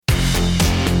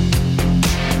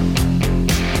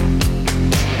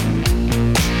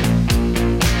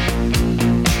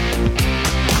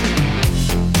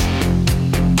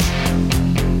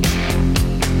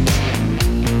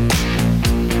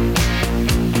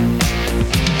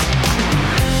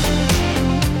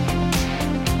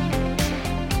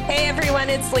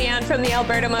Leanne from the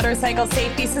Alberta Motorcycle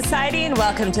Safety Society, and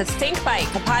welcome to Think Bike,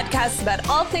 a podcast about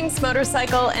all things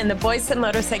motorcycle and the voice of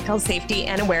motorcycle safety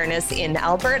and awareness in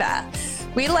Alberta.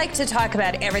 We like to talk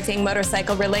about everything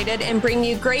motorcycle related and bring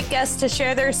you great guests to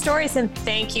share their stories, and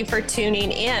thank you for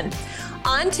tuning in.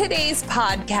 On today's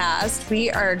podcast,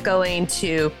 we are going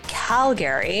to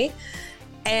Calgary,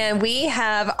 and we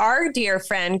have our dear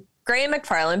friend, Graeme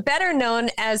McFarlane, better known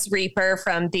as Reaper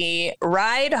from the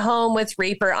Ride Home with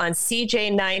Reaper on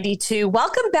CJ92.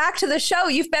 Welcome back to the show.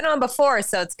 You've been on before,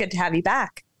 so it's good to have you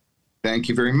back. Thank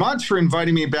you very much for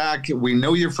inviting me back. We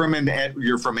know you're from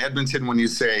Edmonton when you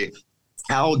say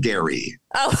Calgary.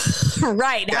 Oh,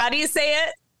 right. Yeah. How do you say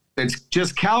it? It's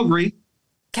just Calgary.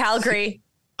 Calgary.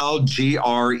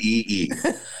 L-G-R-E-E.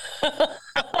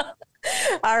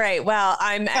 All right. Well,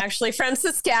 I'm actually from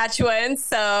Saskatchewan,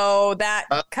 so that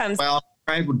comes. Well,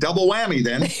 double whammy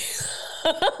then.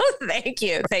 Thank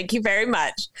you. Thank you very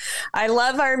much. I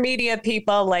love our media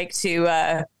people like to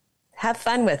have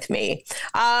fun with me.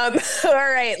 All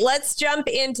right. Let's jump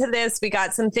into this. We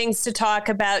got some things to talk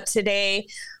about today.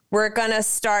 We're going to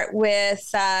start with,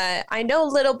 I know a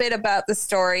little bit about the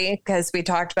story because we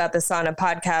talked about this on a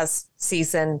podcast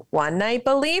season 1, I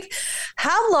believe.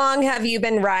 How long have you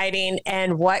been riding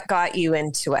and what got you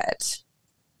into it?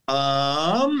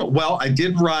 Well, I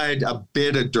did ride a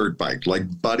bit of dirt bike,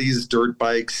 like buddies' dirt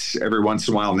bikes every once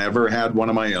in a while. Never had one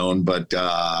of my own, but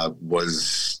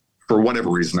was, for whatever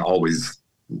reason, always,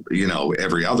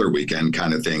 every other weekend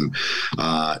kind of thing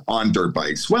on dirt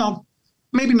bikes. Well,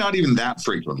 maybe not even that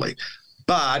frequently,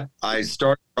 but I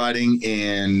started riding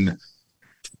in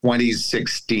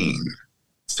 2016.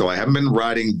 So I haven't been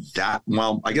riding that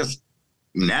well. I guess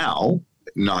now,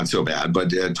 not so bad, but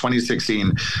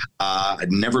 2016,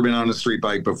 I'd never been on a street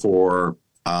bike before,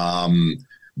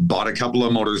 bought a couple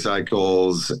of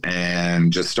motorcycles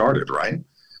and just started, right?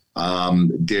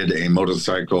 Did a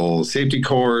motorcycle safety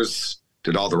course,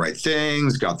 did all the right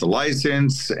things, got the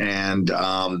license, and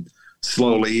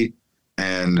slowly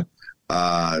and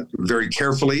very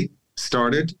carefully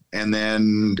started. And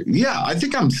then, I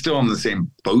think I'm still in the same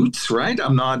boats, right?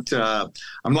 I'm not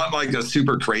like a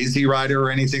super crazy rider or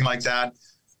anything like that.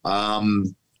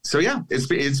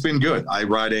 It's been good. I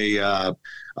ride a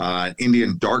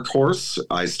Indian Dark Horse.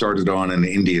 I started on an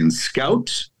Indian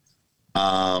Scout,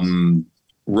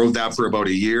 rode that for about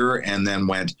a year, and then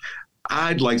went,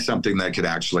 I'd like something that could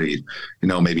actually,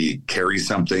 maybe carry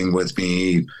something with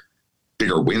me,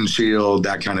 bigger windshield,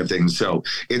 that kind of thing. So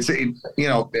I'm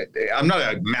not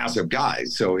a massive guy,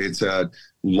 so it's a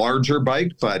larger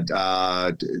bike, but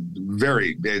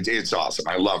it's awesome.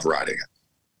 I love riding it.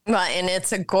 Well, and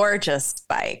it's a gorgeous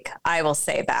bike. I will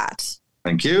say that.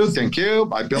 Thank you.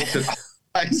 I built it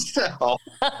myself.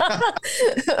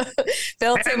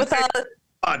 Built it with all.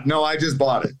 No, I just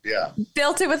bought it. Yeah.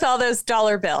 Built it with all those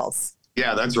dollar bills.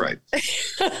 Yeah, that's right.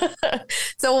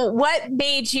 So what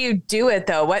made you do it,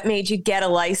 though? What made you get a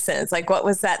license? Like, what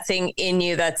was that thing in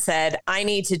you that said, I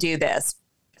need to do this?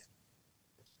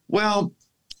 Well,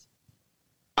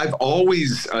 I've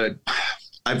always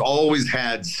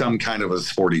had some kind of a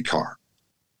sporty car.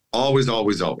 Always. I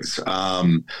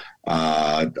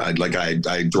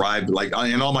drive, like,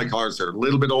 and all my cars are a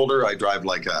little bit older. I drive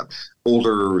like a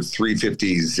older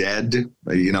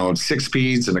 350Z, 6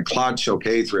 speeds and a clutch.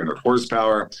 Okay. 300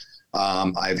 horsepower.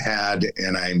 I've had,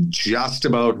 and I'm just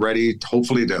about ready,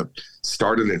 hopefully, to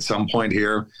start it at some point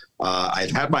here.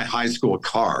 I've had my high school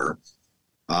car,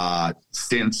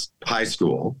 since high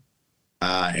school.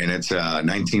 And it's a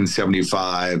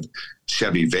 1975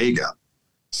 Chevy Vega.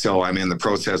 So I'm in the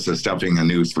process of stuffing a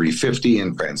new 350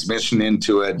 and transmission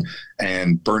into it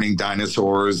and burning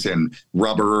dinosaurs and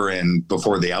rubber and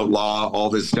before the outlaw, all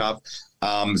this stuff.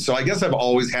 So I guess I've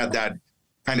always had that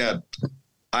kind of,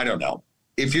 I don't know.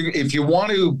 If you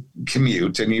want to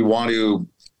commute and you want to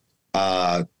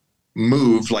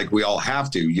move like we all have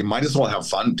to, you might as well have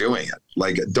fun doing it.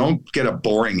 Like, don't get a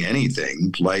boring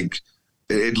anything. Like,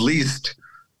 at least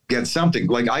get something.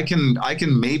 Like, I can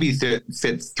maybe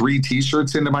fit 3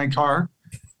 t-shirts into my car,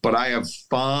 but I have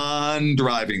fun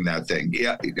driving that thing.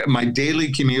 Yeah, my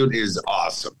daily commute is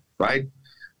awesome, right?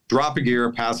 Drop a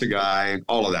gear, pass a guy,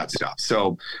 all of that stuff.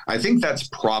 So I think that's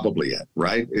probably it,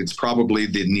 right? It's probably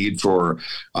the need for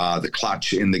the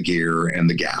clutch in the gear and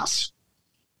the gas.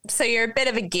 So you're a bit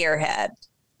of a gearhead.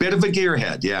 Bit of a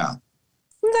gearhead, yeah.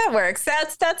 That works.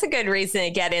 That's a good reason to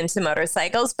get into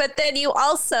motorcycles. But then you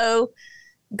also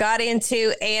got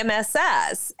into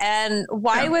AMSS. And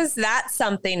why was that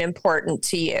something important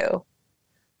to you?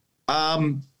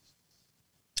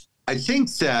 I think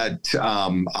that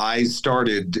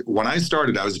when I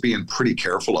started, I was being pretty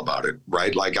careful about it,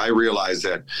 right? Like I realized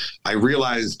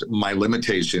my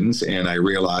limitations, and I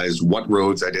realized what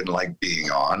roads I didn't like being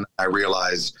on. I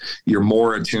realized you're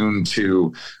more attuned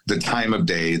to the time of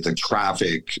day, the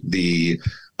traffic,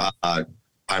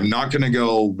 I'm not going to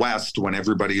go west when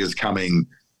everybody is coming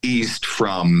east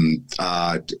from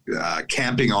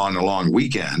camping on a long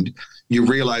weekend. You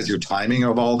realize your timing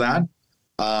of all that.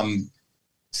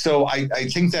 So I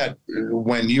think that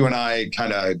when you and I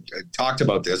kind of talked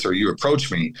about this, or you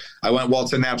approached me, I went, well,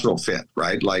 it's a natural fit,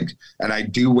 right? Like, and I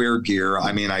do wear gear.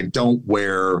 I mean, I don't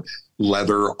wear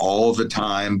leather all the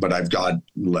time, but I've got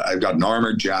an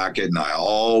armored jacket, and I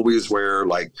always wear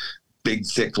like big,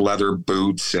 thick leather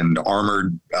boots and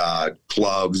armored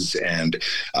gloves and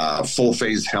full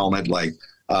face helmet. Like,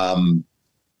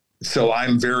 so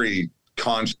I'm very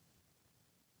conscious.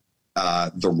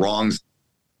 The wrong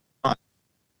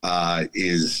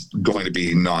is going to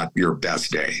be not your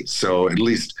best day. So at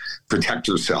least protect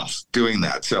yourself doing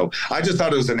that. So I just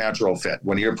thought it was a natural fit.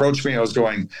 When you approached me, I was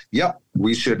going, yep,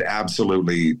 we should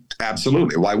absolutely.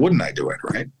 Why wouldn't I do it?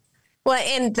 Right. Well,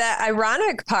 and the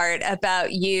ironic part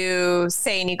about you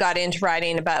saying you got into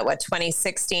riding about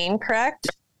 2016, correct?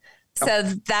 Yep. So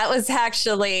that was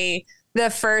actually the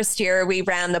first year we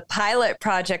ran the pilot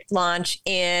project launch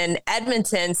in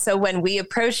Edmonton. So when we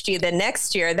approached you the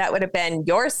next year, that would have been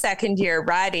your second year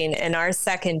riding and our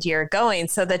second year going.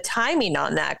 So the timing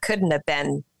on that couldn't have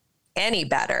been any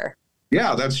better.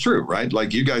 Yeah, that's true, right?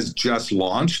 Like you guys just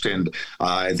launched, and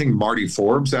I think Marty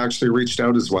Forbes actually reached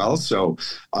out as well. So,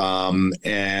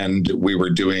 and we were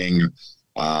doing,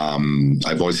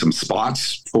 I voiced some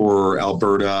spots for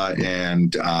Alberta,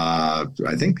 and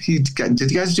I think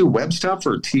did you guys do web stuff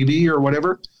or TV or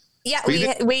whatever? Yeah,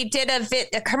 we did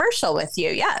a commercial with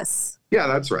you. Yes. Yeah,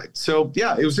 that's right. So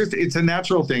yeah, it's a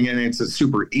natural thing, and it's a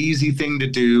super easy thing to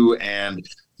do. And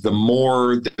the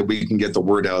more that we can get the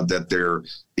word out that there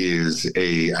is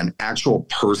an actual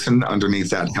person underneath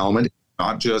that helmet,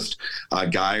 not just a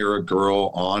guy or a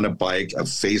girl on a bike, a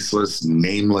faceless,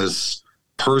 nameless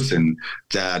person,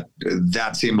 that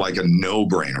seemed like a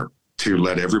no-brainer to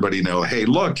let everybody know, hey,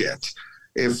 look, if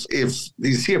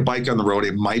you see a bike on the road,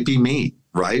 it might be me,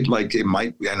 right? Like it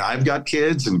might, and I've got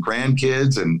kids and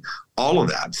grandkids and all of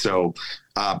that. So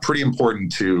pretty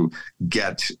important to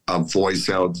get a voice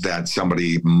out that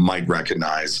somebody might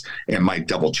recognize and might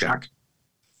double check,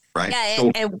 right?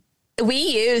 Yeah, and we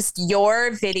used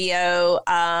your video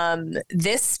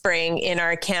this spring in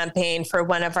our campaign for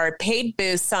one of our paid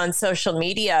boosts on social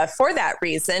media for that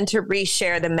reason, to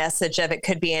reshare the message of it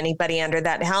could be anybody under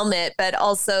that helmet, but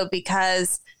also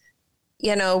because,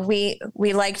 you know, we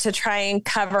like to try and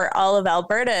cover all of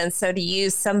Alberta. And so to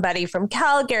use somebody from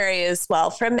Calgary as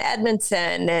well, from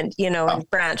Edmonton, and, you know, and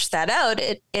branch that out,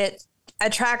 it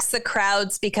attracts the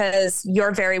crowds because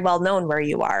you're very well known where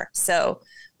you are. So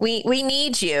we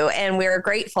need you, and we're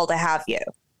grateful to have you.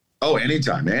 Oh,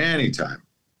 anytime.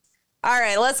 All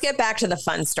right, let's get back to the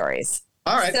fun stories.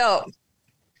 All right. So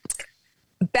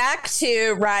back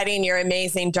to riding your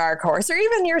amazing dark horse, or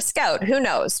even your Scout, who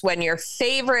knows, when your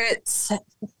favorite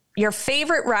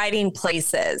riding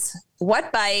places,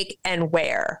 what bike and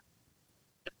where?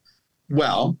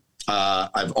 Well,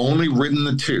 I've only ridden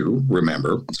the two,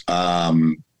 remember. I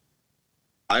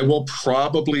will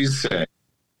probably say,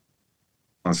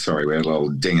 oh, sorry, we had a little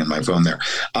ding in my phone there.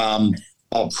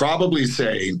 I'll probably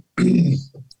say,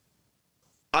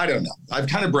 I don't know. I've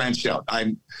kind of branched out.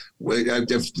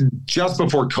 Just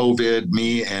before COVID,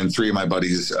 me and three of my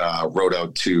buddies rode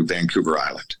out to Vancouver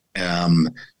Island.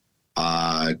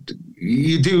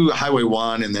 You do Highway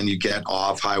 1, and then you get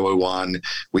off Highway 1.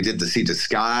 We did the Sea to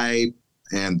Sky,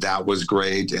 and that was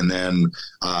great. And then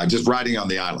just riding on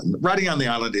the island. Riding on the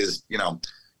island is, you know,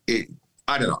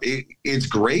 I don't know. It's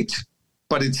great,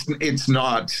 but it's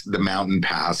not the mountain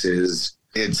passes.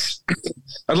 It's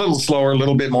a little slower, a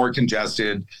little bit more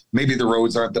congested. Maybe the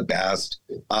roads aren't the best,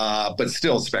 but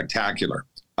still spectacular.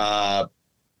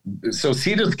 So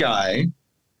Sea to Sky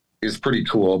is pretty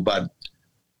cool, but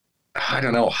I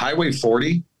don't know, Highway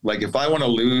 40, like if I want to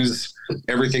lose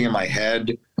everything in my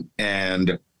head,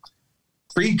 and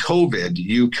pre-COVID,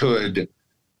 you could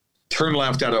turn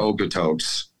left out of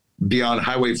Okotoks, be on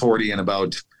Highway 40 in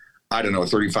about, I don't know,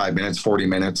 35 minutes, 40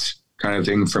 minutes kind of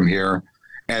thing from here,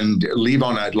 and leave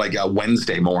on a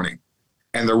Wednesday morning,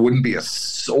 and there wouldn't be a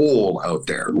soul out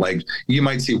there. Like you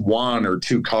might see one or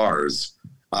two cars.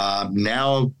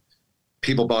 Now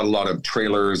people bought a lot of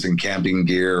trailers and camping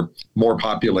gear, more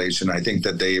population. I think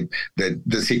that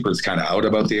the secret's kind of out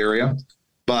about the area,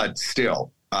 but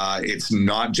still, it's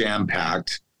not jam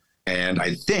packed. And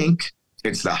I think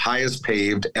It's the highest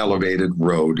paved elevated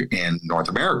road in North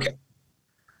America.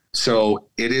 So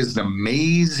it is an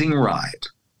amazing ride.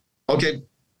 Okay,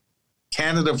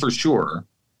 Canada for sure,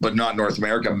 but not North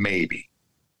America, maybe.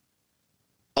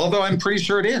 Although I'm pretty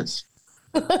sure it is.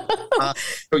 So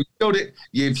you go to,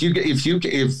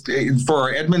 if for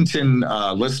our Edmonton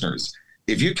listeners,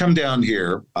 if you come down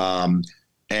here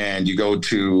and you go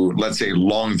to, let's say,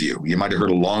 Longview, you might have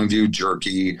heard of Longview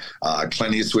Jerky.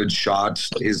 Clint Eastwood shot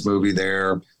his movie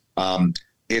there.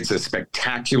 It's a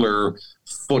spectacular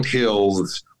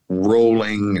foothills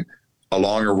rolling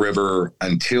along a river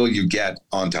until you get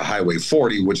onto Highway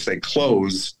 40, which they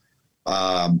close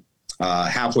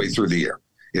halfway through the year.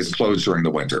 It's closed during the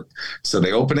winter. So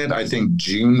they open it, I think,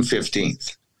 June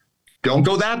 15th. Don't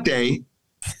go that day.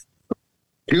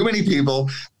 Too many people,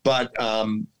 but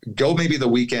go maybe the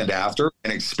weekend after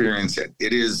and experience it.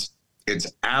 It's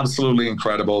absolutely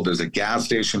incredible. There's a gas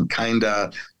station kind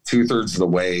of 2/3 of the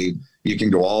way. You can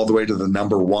go all the way to the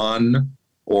number one,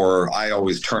 or I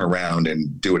always turn around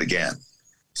and do it again.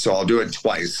 So I'll do it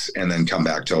twice and then come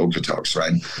back to Okotoks,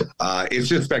 right? It's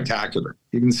just spectacular.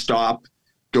 You can stop,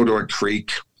 go to a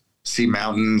creek, see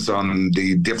mountains on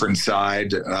the different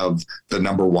side of the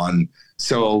number one.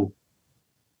 So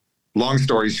long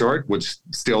story short, which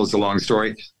still is a long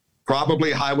story,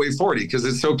 probably Highway 40 because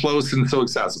it's so close and so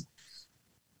accessible.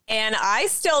 And I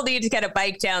still need to get a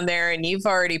bike down there, and you've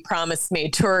already promised me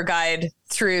tour guide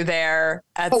through there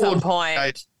at some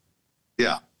point.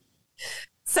 Yeah.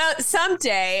 So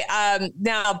someday,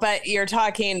 now, but you're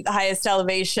talking the highest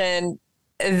elevation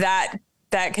that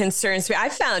concerns me. I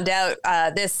found out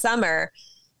this summer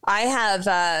I have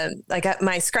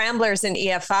my scramblers in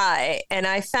EFI, and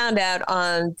I found out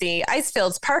on the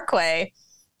Icefields Parkway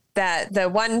that the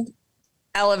one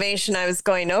elevation I was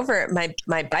going over,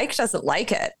 my bike doesn't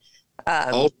like it.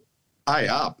 High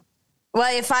up.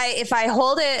 Well, if I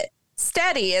hold it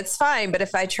steady, it's fine. But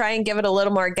if I try and give it a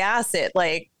little more gas,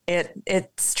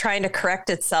 it's trying to correct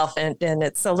itself, and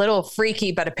it's a little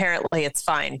freaky, but apparently it's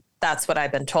fine. That's what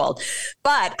I've been told.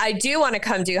 But I do want to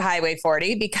come do Highway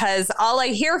 40 because all I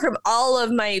hear from all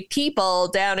of my people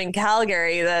down in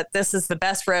Calgary that this is the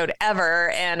best road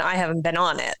ever, and I haven't been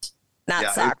on it.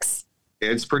 That sucks.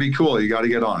 It's pretty cool. You got to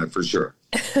get on it for sure.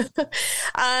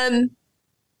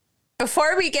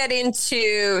 Before we get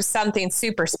into something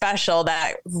super special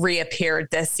that reappeared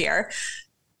this year,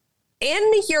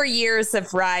 in your years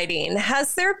of riding,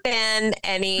 has there been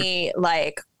any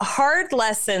hard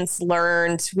lessons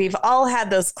learned? We've all had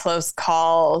those close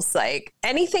calls.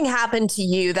 Anything happened to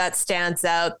you that stands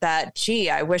out that,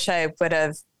 gee, I wish I would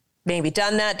have maybe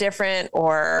done that different,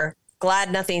 or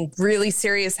glad nothing really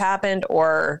serious happened,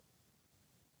 or?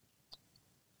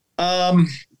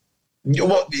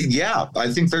 Well, yeah,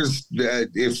 I think there's,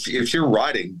 if you're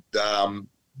riding,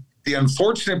 the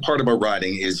unfortunate part about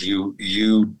riding is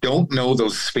you don't know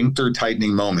those sphincter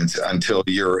tightening moments until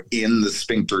you're in the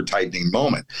sphincter tightening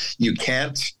moment. You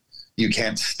can't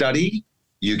study,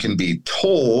 you can be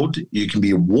told, you can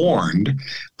be warned,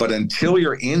 but until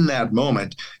you're in that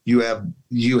moment, you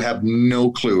have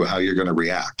no clue how you're going to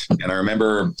react. And I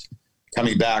remember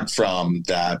coming back from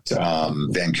that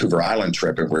Vancouver Island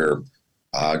trip, and we're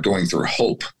going through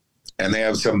Hope, and they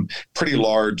have some pretty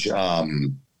large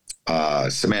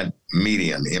cement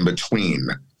median in between.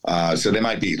 So they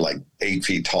might be 8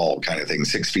 feet tall kind of thing,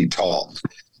 6 feet tall.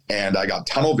 And I got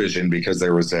tunnel vision because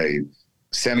there was a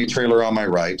semi-trailer on my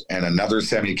right and another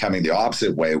semi coming the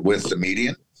opposite way with the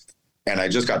median. And I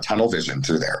just got tunnel vision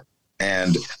through there.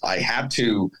 And I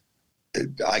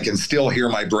can still hear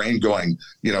my brain going,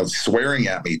 swearing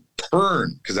at me,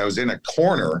 turn, because I was in a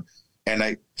corner.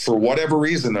 And for whatever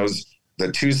reason,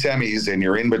 the two semis and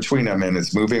you're in between them and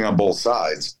it's moving on both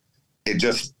sides. It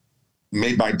just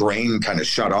made my brain kind of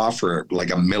shut off for a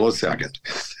millisecond.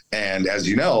 And as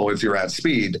you know, if you're at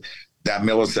speed, that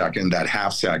millisecond, that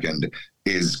half second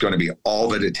is going to be all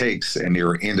that it takes, and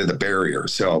you're into the barrier.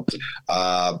 So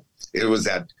it was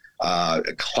that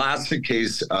classic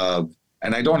case of,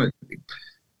 and I don't want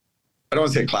to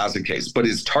say classic case, but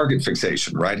it's target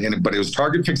fixation, right? But it was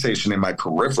target fixation in my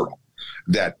peripheral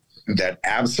that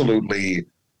absolutely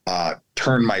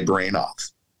turned my brain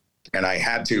off. And I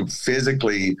had to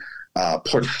physically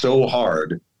push so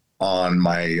hard on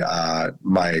my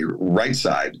right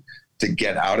side to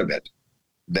get out of it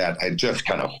that I just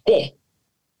kind of,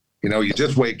 you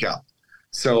just wake up.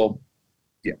 So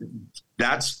yeah,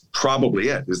 that's probably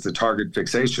it, is the target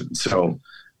fixation. So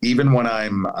even when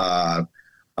I'm on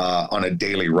a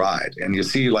daily ride and you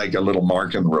see a little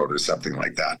mark in the road or something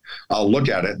like that, I'll look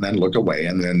at it and then look away,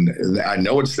 and then I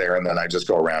know it's there, and then I just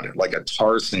go around it like a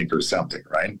tar snake or something,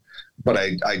 right? But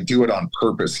I do it on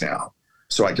purpose now.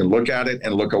 so I can look at it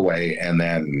and look away and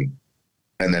then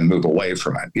move away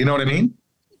from it. You know what I mean?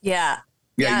 Yeah.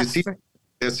 Yeah. You see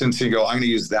distance and you go, I'm going to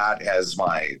use that as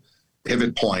my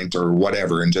pivot point or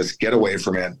whatever, and just get away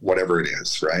from it, whatever it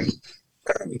is. Right.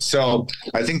 So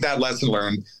I think that lesson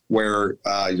learned where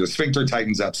your sphincter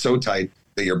tightens up so tight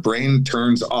that your brain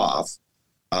turns off,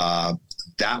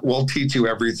 that will teach you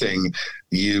everything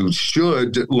you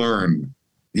should learn.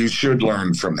 You should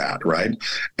learn from that, right?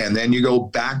 And then you go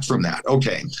back from that.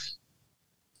 Okay,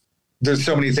 there's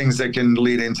so many things that can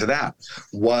lead into that.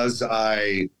 Was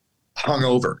I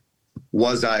hungover?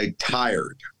 Was I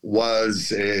tired?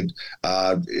 Was it,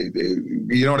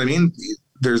 you know what I mean?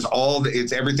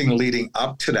 It's everything leading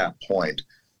up to that point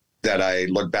that I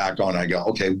look back on. I go,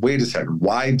 okay, wait a second.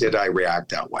 Why did I react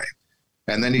that way?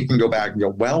 And then you can go back and go,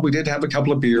 well, we did have a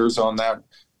couple of beers on that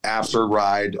after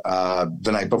ride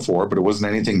the night before, but it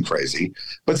wasn't anything crazy.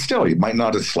 But still, you might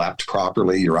not have slept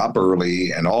properly. You're up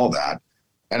early and all that.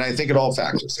 And I think it all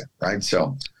factors in, right?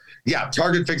 So, yeah,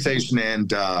 target fixation and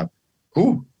that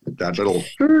little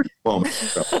moment.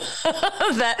 So.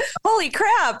 Holy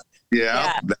crap.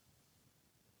 Yeah.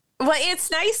 Well, it's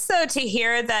nice though to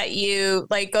hear that you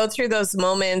like go through those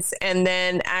moments and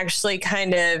then actually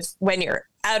kind of, when you're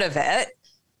out of it,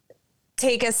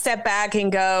 take a step back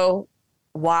and go,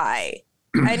 why?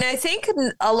 And I think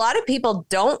a lot of people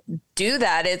don't do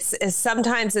that. It's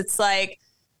sometimes it's like,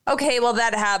 okay, well,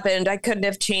 that happened. I couldn't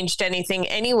have changed anything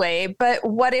anyway. But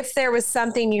what if there was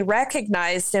something you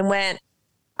recognized and went,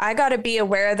 I got to be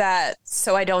aware of that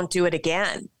so I don't do it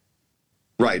again.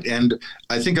 Right. And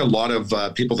I think a lot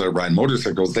of people that ride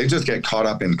motorcycles, they just get caught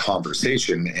up in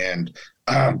conversation. And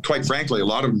quite frankly, a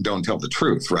lot of them don't tell the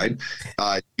truth, right?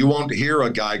 You won't hear a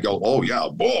guy go, oh, yeah,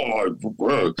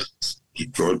 boy,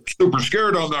 super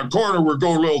scared on that corner. We're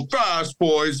going a little fast,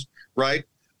 boys, right?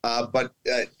 But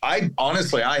I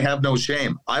honestly, I have no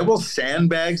shame. I will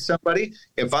sandbag somebody.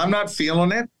 If I'm not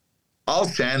feeling it, I'll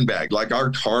sandbag. Like our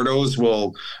cardos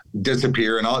will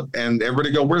disappear and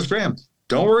everybody go, where's Graeme?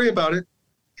 Don't worry about it.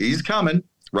 He's coming,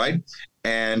 right?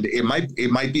 And it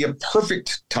might be a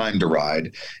perfect time to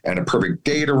ride and a perfect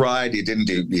day to ride. You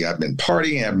haven't been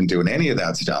partying, you haven't been doing any of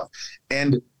that stuff.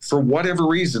 And for whatever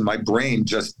reason, my brain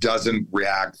just doesn't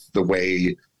react the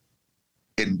way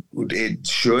it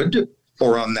should,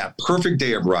 or on that perfect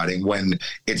day of riding when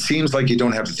it seems like you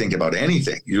don't have to think about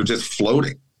anything. You're just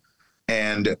floating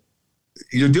and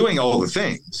you're doing all the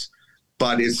things.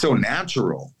 But it's so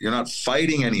natural. You're not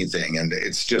fighting anything and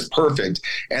it's just perfect.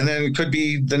 And then it could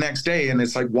be the next day and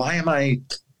it's like, why am I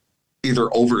either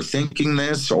overthinking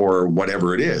this or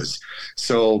whatever it is?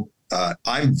 So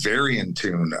I'm very in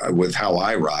tune with how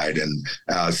I ride, and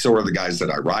so are the guys that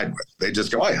I ride with. They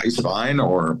just go, oh, yeah, he's fine,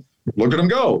 or look at him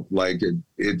go. Like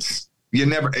it's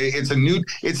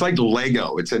like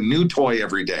Lego. It's a new toy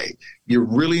every day. You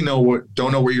really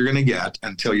don't know what you're going to get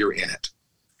until you're in it.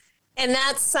 And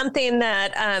that's something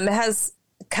that has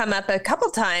come up a couple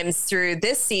times through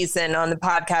this season on the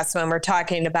podcast when we're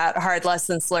talking about hard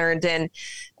lessons learned and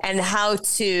how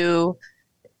to,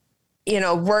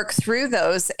 work through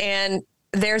those. And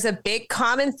there's a big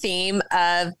common theme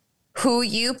of who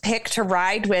you pick to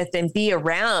ride with and be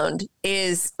around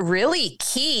is really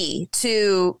key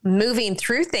to moving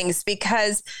through things,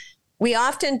 because we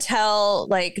often tell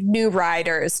like new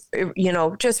riders,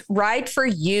 just ride for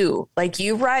you. Like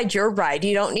you ride your ride.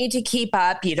 You don't need to keep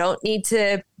up. You don't need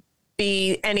to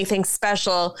be anything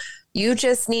special. You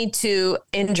just need to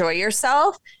enjoy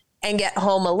yourself and get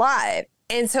home alive.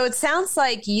 And so it sounds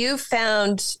like you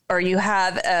found, or you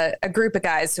have a group of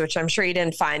guys, which I'm sure you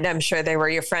didn't find. I'm sure they were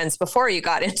your friends before you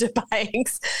got into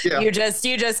bikes. Yeah. You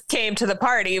just came to the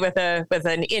party with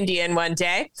an Indian one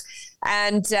day,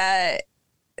 and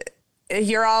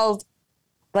you're all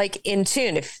like in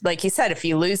tune. If, like you said, if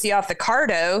you lose you off the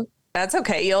cardo, that's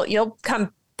okay. You'll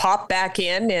come pop back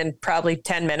in probably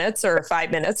 10 minutes or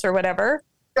 5 minutes or whatever.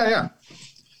 Yeah.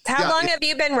 How long have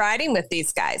you been riding with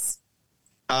these guys?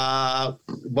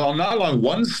 Well, not long.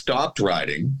 One stopped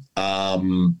riding.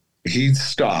 He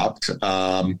stopped.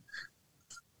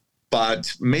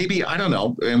 But maybe, I don't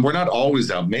know. And we're not always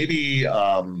out. Maybe,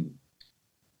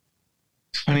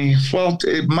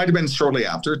 it might have been shortly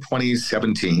after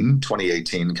 2017,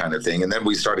 2018 kind of thing. And then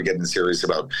we started getting serious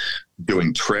about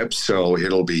doing trips. So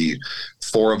it'll be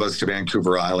 4 of us to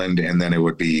Vancouver Island. And then it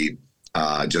would be,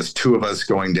 just 2 of us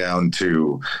going down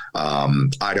to,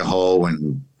 Idaho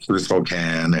and through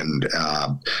Spokane and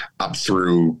up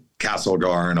through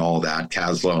Castlegar and all that,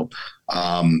 Caslow.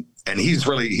 And he's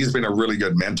been a really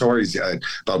good mentor. He's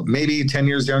about maybe 10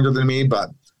 years younger than me,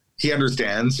 but he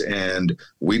understands, and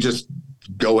we just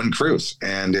go and cruise,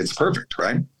 and it's perfect,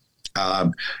 right?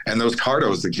 And those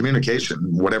cardos, the communication,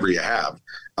 whatever you have,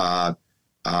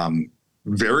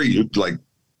 very like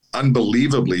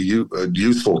unbelievably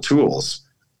useful tools.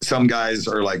 Some guys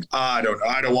are like, I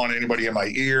don't want anybody in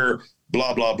my ear,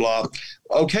 blah, blah, blah.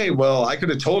 Okay, well, I could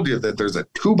have told you that there's a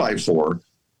 2x4.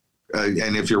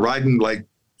 And if you're riding like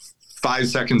 5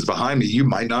 seconds behind me, you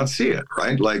might not see it,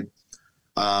 right? Like,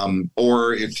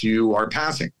 or if you are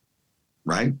passing,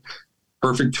 right?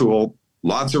 Perfect tool,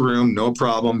 lots of room, no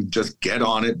problem. Just get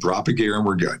on it, drop a gear, and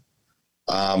we're good.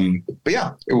 But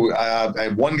yeah, I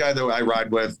have one guy that I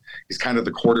ride with. He's kind of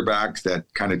the quarterback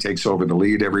that kind of takes over the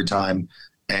lead every time.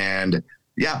 And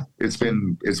yeah, it's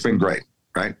been great,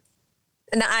 right?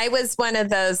 And I was one of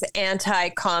those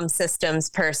anti-comm systems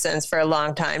persons for a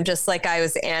long time, just like I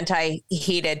was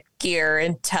anti-heated gear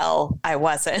until I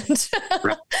wasn't,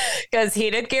 because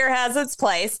heated gear has its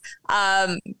place.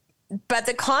 But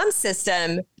the comm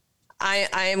system, I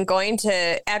am going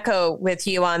to echo with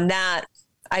you on that.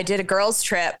 I did a girls'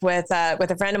 trip with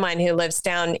a friend of mine who lives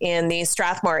down in the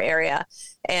Strathmore area.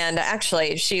 And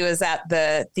actually, she was at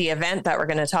the event that we're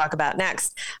going to talk about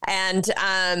next. And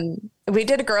we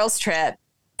did a girls' trip.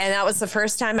 And that was the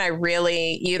first time I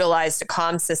really utilized a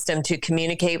comm system to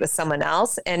communicate with someone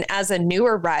else. And as a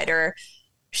newer rider,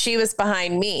 she was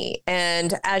behind me.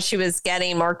 And as she was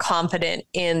getting more confident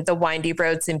in the windy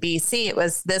roads in BC, it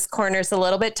was, this corner's a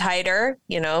little bit tighter,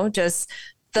 just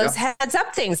those heads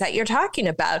up things that you're talking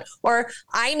about. Or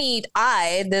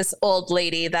this old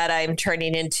lady that I'm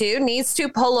turning into needs to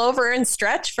pull over and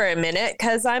stretch for a minute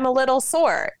because I'm a little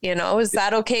sore. Is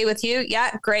that okay with you?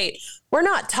 Yeah, great. We're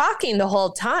not talking the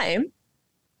whole time.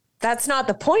 That's not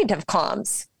the point of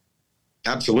comms.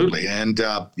 Absolutely. And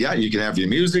you can have your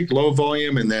music low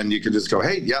volume, and then you can just go,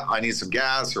 hey, yeah, I need some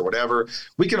gas or whatever.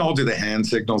 We can all do the hand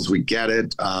signals. We get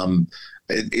it.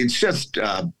 It's just,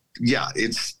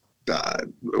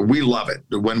 we love it.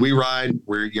 When we ride,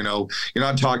 we're, you're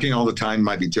not talking all the time,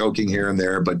 might be joking here and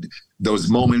there, but those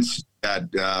moments that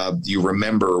you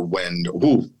remember when,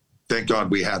 thank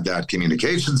God we had that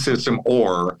communication system,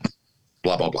 or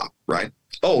blah, blah, blah. Right.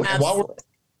 Oh, and while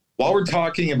we're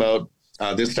talking about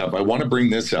this stuff, I want to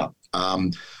bring this up.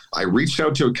 I reached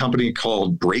out to a company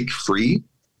called Break Free.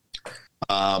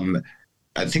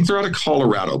 I think they're out of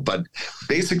Colorado, but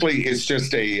basically it's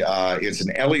just it's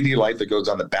an LED light that goes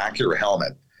on the back of your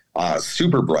helmet,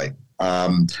 super bright.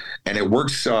 And it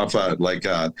works off like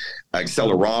a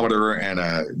accelerometer and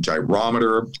a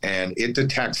gyrometer, and it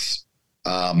detects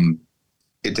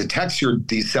your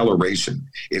deceleration.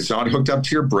 It's not hooked up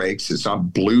to your brakes. It's not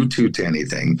Bluetooth to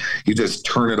anything. You just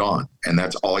turn it on, and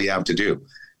that's all you have to do.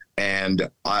 And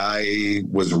I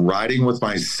was riding with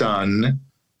my son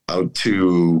out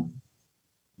to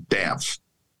Banff,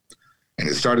 and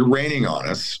it started raining on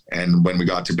us. And when we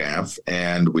got to Banff,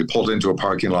 and we pulled into a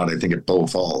parking lot, I think at Bow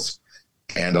Falls,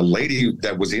 and a lady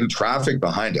that was in traffic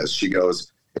behind us, she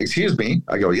goes, "Excuse me."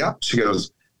 I go, "Yeah." She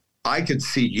goes, "I could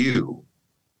see you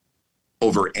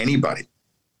over anybody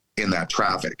in that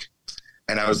traffic."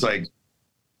 And I was like,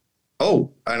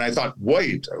 oh, and I thought,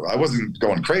 wait, I wasn't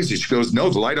going crazy. She goes, "No,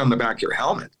 the light on the back of your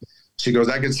helmet." She goes,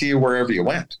 "I could see you wherever you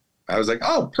went." I was like,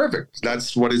 oh, perfect.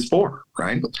 That's what it's for,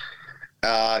 right?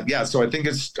 So I think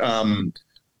it's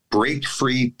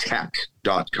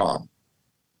breakfreetech.com.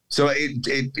 So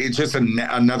it's just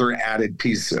another added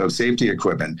piece of safety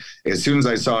equipment. As soon as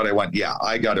I saw it, I went, yeah,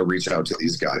 I got to reach out to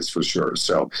these guys for sure.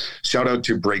 So shout out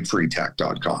to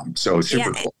breakfreetech.com. So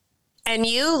super cool. And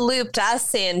you looped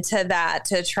us into that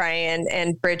to try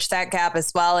and bridge that gap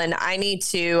as well. And I need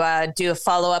to do a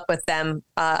follow-up with them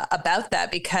about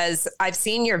that, because I've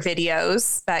seen your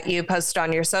videos that you post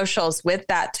on your socials with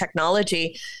that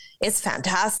technology. It's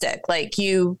fantastic. Like,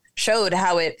 you showed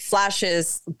how it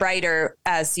flashes brighter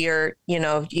as you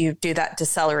do that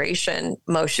deceleration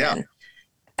motion. Yeah.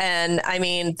 And I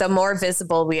mean, the more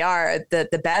visible we are,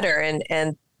 the better.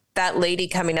 And that lady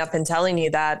coming up and telling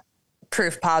you that,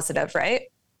 proof positive,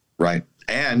 right? Right.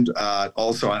 And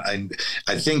also, I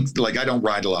think, like, I don't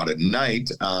ride a lot at night,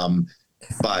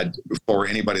 but for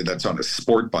anybody that's on a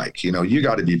sport bike, you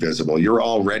got to be visible. You're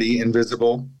already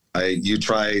invisible. You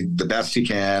try the best you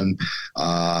can.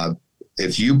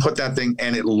 If you put that thing,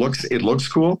 and it looks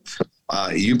cool,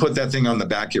 you put that thing on the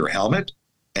back of your helmet,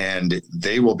 and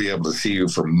they will be able to see you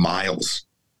for miles.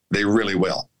 They really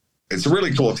will. It's a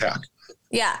really cool tech.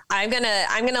 Yeah, I'm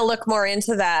gonna look more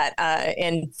into that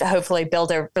and hopefully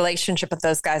build a relationship with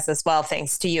those guys as well,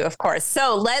 thanks to you, of course.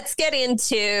 So let's get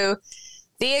into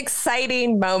the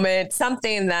exciting moment,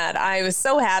 something that I was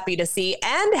so happy to see,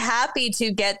 and happy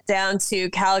to get down to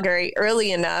Calgary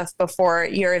early enough before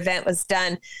your event was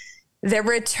done. The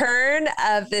return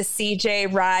of the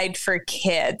CJ ride for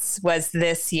kids was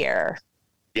this year.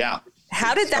 Yeah.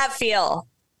 How did that feel?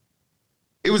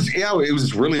 It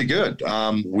was really good.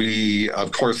 We,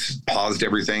 of course, paused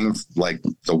everything like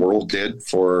the world did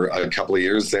for a couple of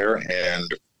years there. And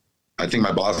I think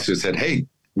my boss just said, hey,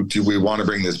 do we want to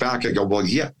bring this back? I go, well,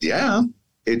 yeah.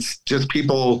 It's just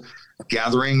people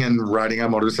gathering and riding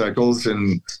on motorcycles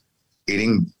and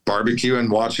eating barbecue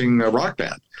and watching a rock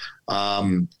band.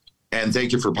 And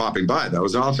thank you for popping by. That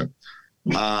was awesome.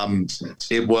 It's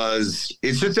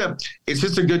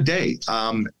just a good day.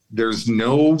 There's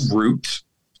no route.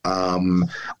 I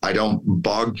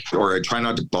try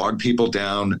not to bog people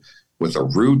down with a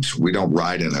route. We don't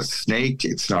ride in a snake.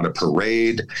 It's not a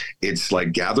parade. It's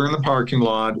like gather in the parking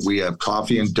lot. We have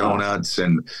coffee and donuts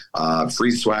and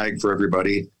free swag for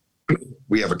everybody.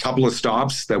 We have a couple of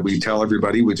stops that we tell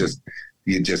everybody.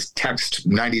 You just text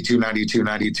 92, 92,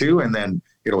 92, and then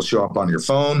it'll show up on your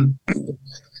phone.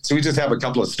 So we just have a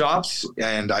couple of stops.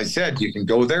 And I said, you can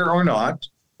go there or not.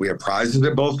 We have prizes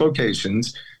at both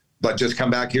locations, but just come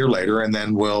back here later and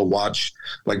then we'll watch,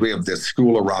 like we have this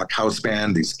School of Rock house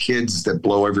band, these kids that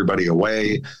blow everybody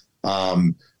away.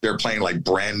 They're playing like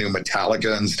brand new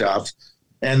Metallica and stuff.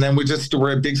 And then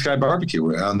we're at Big Sky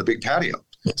Barbecue on the big patio.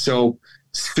 So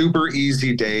super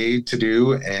easy day to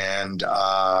do. And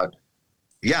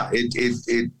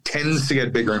it tends to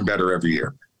get bigger and better every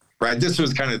year. Right. This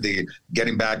was kind of the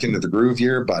getting back into the groove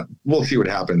year, but we'll see what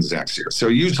happens next year. So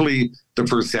usually the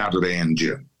first Saturday in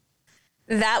June.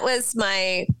 That was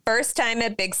my first time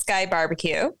at Big Sky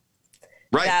Barbecue.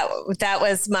 Right. That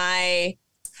was my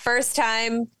first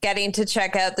time getting to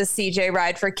check out the CJ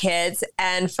ride for kids.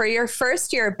 And for your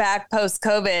first year back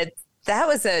post-COVID, that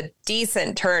was a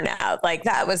decent turnout. Like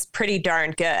that was pretty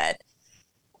darn good.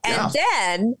 And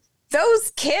then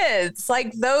those kids,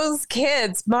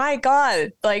 my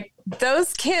God, like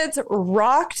those kids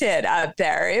rocked it up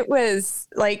there. It was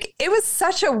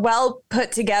such a well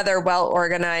put together, well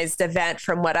organized event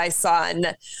from what I saw.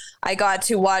 And I got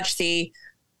to watch the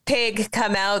pig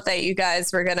come out that you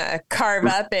guys were going to carve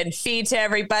up and feed to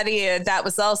everybody. And that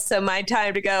was also my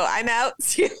time to go, I'm out.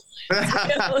 See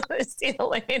you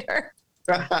later.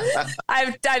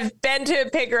 I've been to a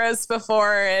pig roast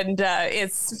before, and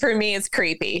it's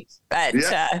creepy, but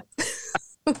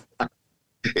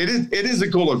it is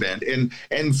a cool event, and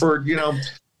for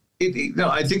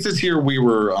I think this year we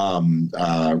were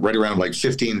right around like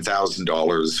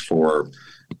 $15,000 for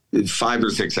 5 or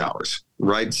 6 hours,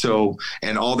 right? So,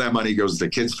 and all that money goes to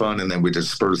kids fund, and then we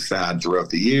disperse that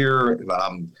throughout the year.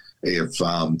 If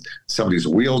somebody's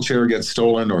wheelchair gets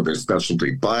stolen or their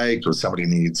specialty bike, or somebody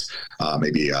needs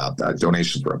maybe a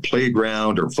donation for a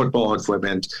playground or football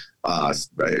equipment,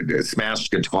 smashed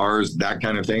guitars, that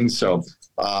kind of thing. So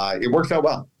it works out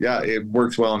well. Yeah, it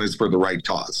works well and it's for the right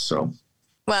cause. So.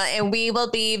 Well, and we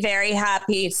will be very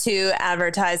happy to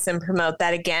advertise and promote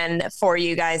that again for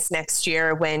you guys next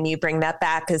year when you bring that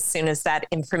back as soon as that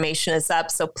information is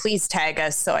up. So please tag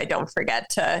us so I don't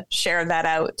forget to share that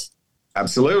out.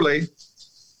 Absolutely.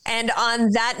 And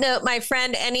on that note, my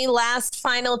friend, any last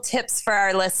final tips for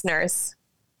our listeners?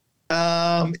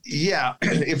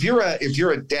 If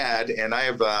you're a dad, and I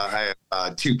have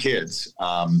 2 kids,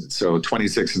 so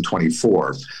 26 and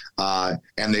 24,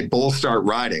 and they both start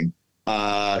riding,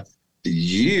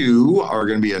 you are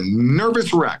going to be a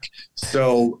nervous wreck.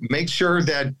 So make sure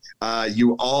that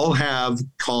you all have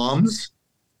comms.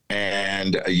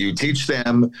 And you teach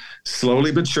them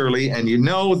slowly but surely, and you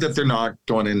know that they're not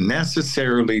going to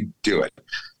necessarily do it.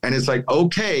 And it's like,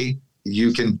 okay,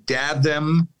 you can dad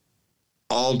them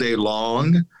all day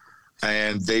long,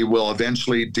 and they will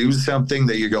eventually do something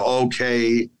that you go,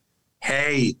 okay,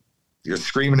 hey, you're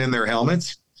screaming in their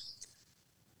helmets.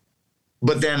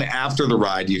 But then after the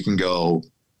ride, you can go,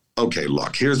 okay,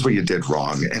 look, here's what you did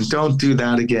wrong, and don't do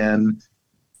that again.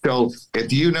 So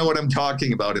if you know what I'm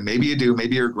talking about, and maybe you do,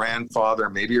 maybe your grandfather,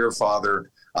 maybe your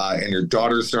father, and your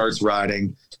daughter starts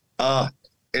riding, it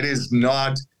is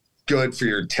not good for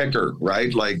your ticker,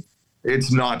 right? Like,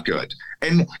 it's not good.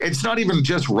 And it's not even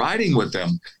just riding with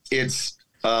them. It's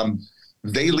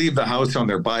they leave the house on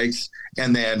their bikes,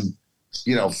 and then,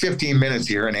 15 minutes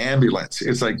here, an ambulance.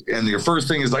 It's like, and your first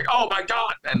thing is like, oh my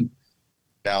God. And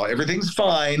now everything's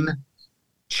fine.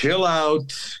 Chill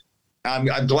out. I'm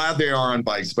glad they are on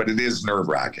bikes, but it is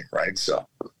nerve-wracking, right? So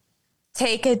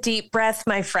take a deep breath,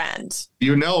 my friend.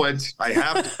 You know it. I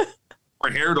have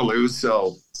more hair to lose,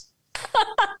 so.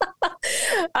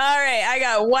 All right. I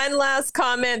got one last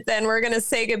comment, then we're going to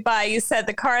say goodbye. You said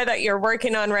the car that you're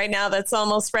working on right now that's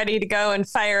almost ready to go and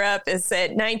fire up is a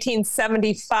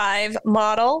 1975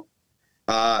 model.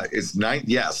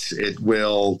 Yes, it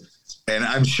will. And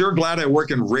I'm sure glad I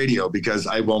work in radio because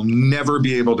I will never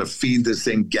be able to feed this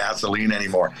thing gasoline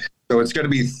anymore. So it's going to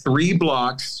be 3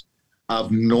 blocks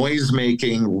of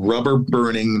noise-making,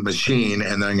 rubber-burning machine,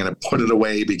 and then I'm going to put it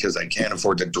away because I can't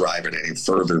afford to drive it any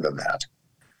further than that.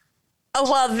 Oh,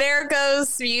 well, there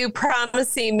goes you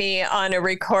promising me on a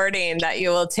recording that you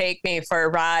will take me for a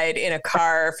ride in a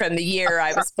car from the year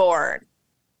I was born.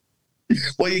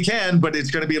 Well, you can, but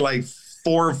it's going to be like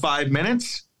 4 or 5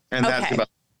 minutes, and Okay. that's about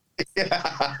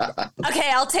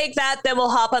Okay, I'll take that. Then we'll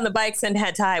hop on the bikes and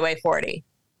head to Highway 40.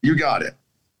 You got it.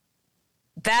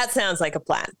 That sounds like a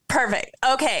plan. Perfect.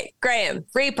 Okay, Graeme,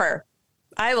 Reaper.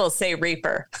 I will say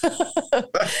Reaper.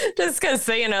 Just because,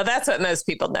 that's what most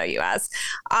people know you as.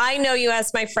 I know you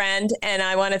as my friend, and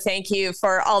I want to thank you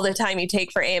for all the time you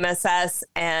take for AMSS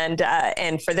and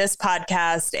for this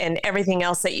podcast and everything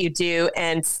else that you do.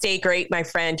 And stay great, my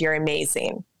friend. You're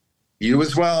amazing. You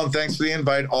as well. And thanks for the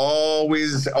invite.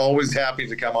 Always happy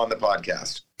to come on the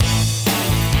podcast.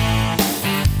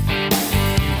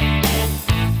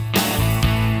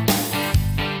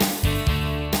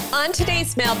 On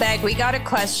today's mailbag, we got a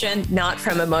question not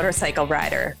from a motorcycle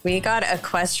rider. We got a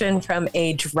question from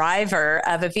a driver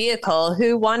of a vehicle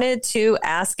who wanted to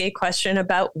ask a question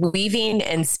about weaving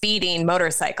and speeding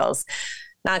motorcycles.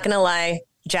 Not going to lie,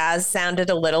 Jazz sounded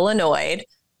a little annoyed,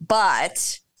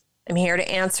 but I'm here to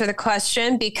answer the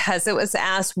question because it was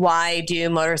asked, why do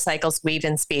motorcycles weave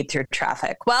and speed through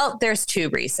traffic? Well, there's 2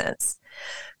 reasons.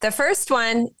 The first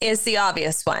one is the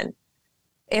obvious one.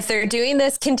 If they're doing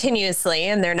this continuously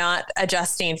and they're not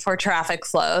adjusting for traffic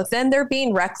flow, then they're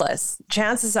being reckless.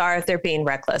 Chances are they're being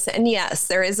reckless. And yes,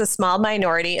 there is a small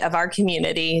minority of our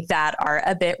community that are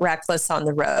a bit reckless on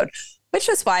the road, which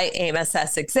is why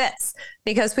AMSS exists,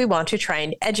 because we want to try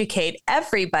and educate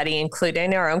everybody,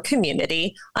 including our own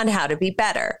community, on how to be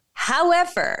better.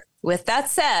 However, with that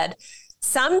said,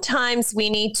 sometimes we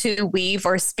need to weave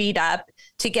or speed up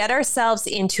to get ourselves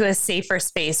into a safer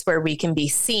space where we can be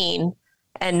seen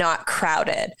and not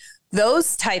crowded.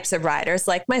 Those types of riders,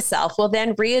 like myself, will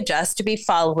then readjust to be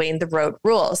following the road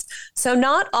rules. So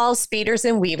not all speeders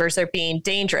and weavers are being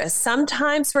dangerous.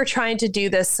 Sometimes we're trying to do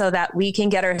this so that we can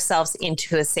get ourselves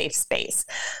into a safe space.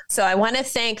 So I want to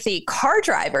thank the car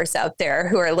drivers out there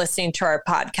who are listening to our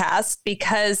podcast,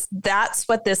 because that's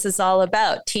what this is all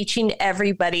about, teaching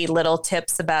everybody little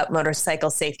tips about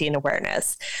motorcycle safety and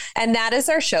awareness. And that is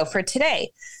our show for today.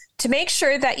 To make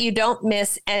sure that you don't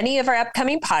miss any of our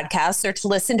upcoming podcasts or to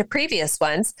listen to previous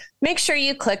ones, make sure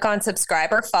you click on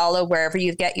subscribe or follow wherever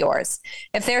you get yours.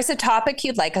 If there's a topic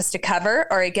you'd like us to cover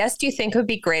or a guest you think would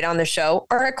be great on the show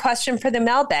or a question for the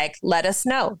mailbag, let us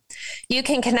know. You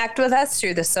can connect with us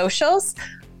through the socials.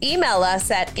 Email us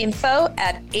at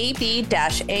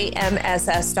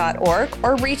info@ab-amss.org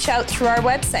or reach out through our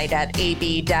website at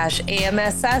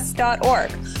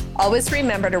ab-amss.org. Always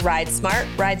remember to ride smart,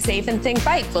 ride safe, and think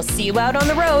bike. We'll see you out on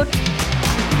the road.